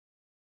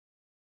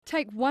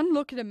Take one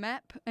look at a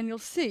map and you'll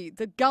see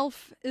the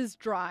Gulf is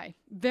dry,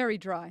 very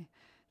dry.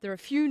 There are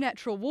few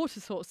natural water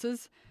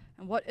sources,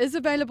 and what is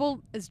available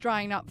is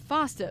drying up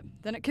faster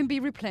than it can be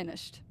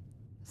replenished.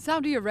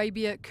 Saudi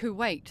Arabia,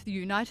 Kuwait, the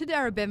United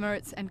Arab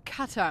Emirates and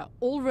Qatar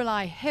all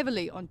rely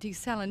heavily on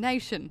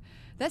desalination.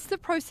 That's the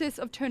process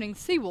of turning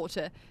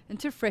seawater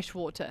into fresh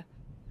water.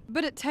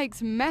 But it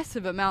takes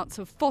massive amounts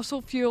of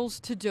fossil fuels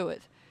to do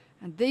it,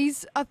 and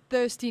these are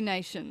thirsty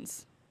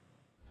nations.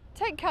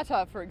 Take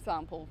Qatar, for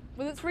example.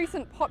 With its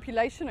recent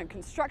population and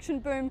construction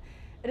boom,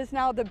 it is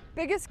now the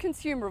biggest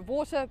consumer of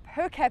water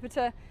per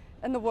capita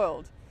in the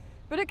world.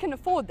 But it can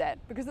afford that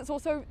because it's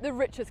also the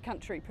richest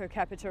country per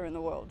capita in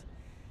the world.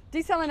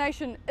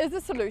 Desalination is a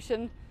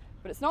solution,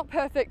 but it's not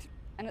perfect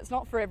and it's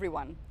not for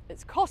everyone.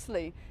 It's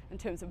costly in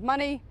terms of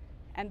money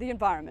and the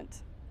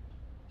environment.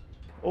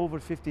 Over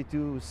 50 to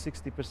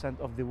 60%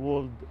 of the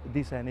world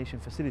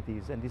desalination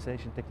facilities and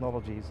desalination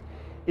technologies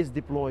is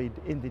deployed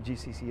in the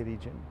GCC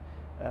region.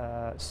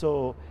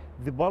 So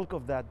the bulk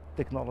of that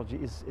technology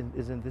is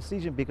in this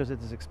region because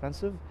it is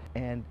expensive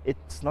and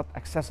it's not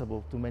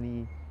accessible to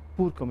many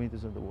poor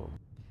communities in the world.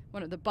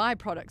 One of the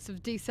byproducts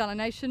of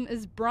desalination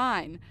is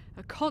brine,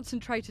 a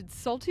concentrated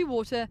salty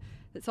water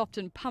that's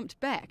often pumped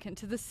back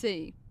into the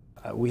sea.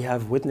 We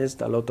have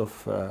witnessed a lot of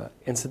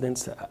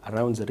incidents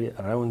around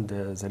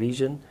the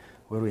region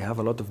where we have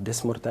a lot of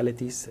death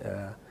mortalities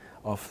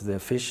of the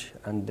fish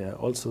and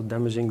also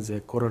damaging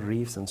the coral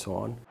reefs and so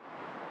on.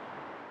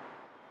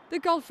 The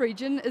Gulf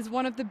region is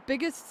one of the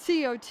biggest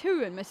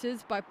CO2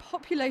 emitters by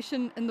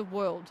population in the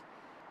world,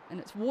 and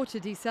its water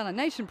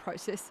desalination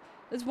process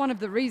is one of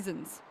the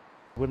reasons.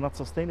 We're not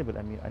sustainable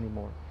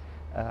anymore.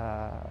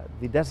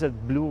 The desert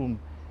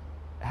bloom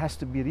has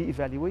to be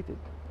re-evaluated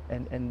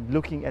and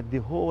looking at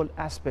the whole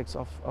aspects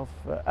of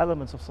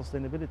elements of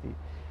sustainability.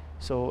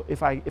 So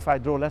if I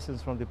draw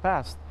lessons from the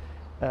past,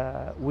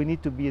 we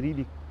need to be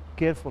really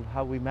careful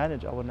how we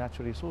manage our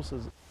natural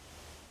resources.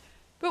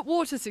 But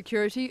water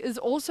security is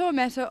also a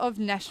matter of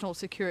national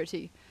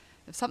security.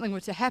 If something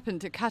were to happen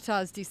to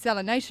Qatar's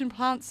desalination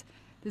plants,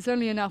 there's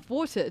only enough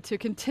water to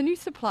continue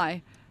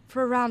supply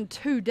for around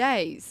 2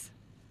 days.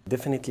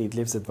 Definitely it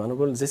leaves it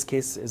vulnerable. This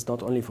case is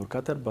not only for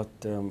Qatar, but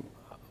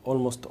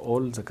almost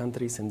all the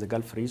countries in the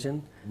Gulf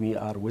region. We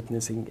are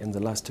witnessing in the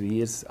last 2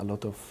 years a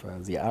lot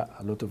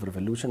of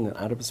revolution in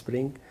Arab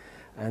Spring.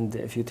 And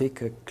if you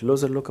take a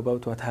closer look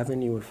about what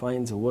happened, you will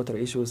find the water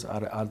issues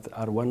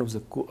are one of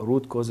the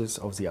root causes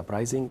of the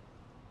uprising.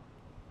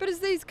 But as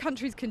these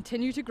countries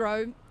continue to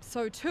grow,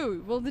 so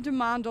too will the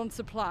demand on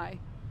supply.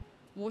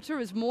 Water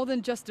is more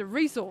than just a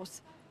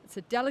resource. It's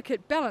a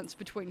delicate balance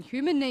between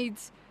human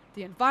needs,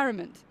 the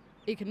environment,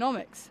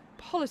 economics,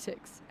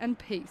 politics and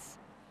peace.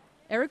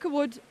 Erica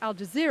Wood, Al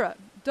Jazeera,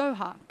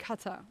 Doha,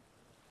 Qatar.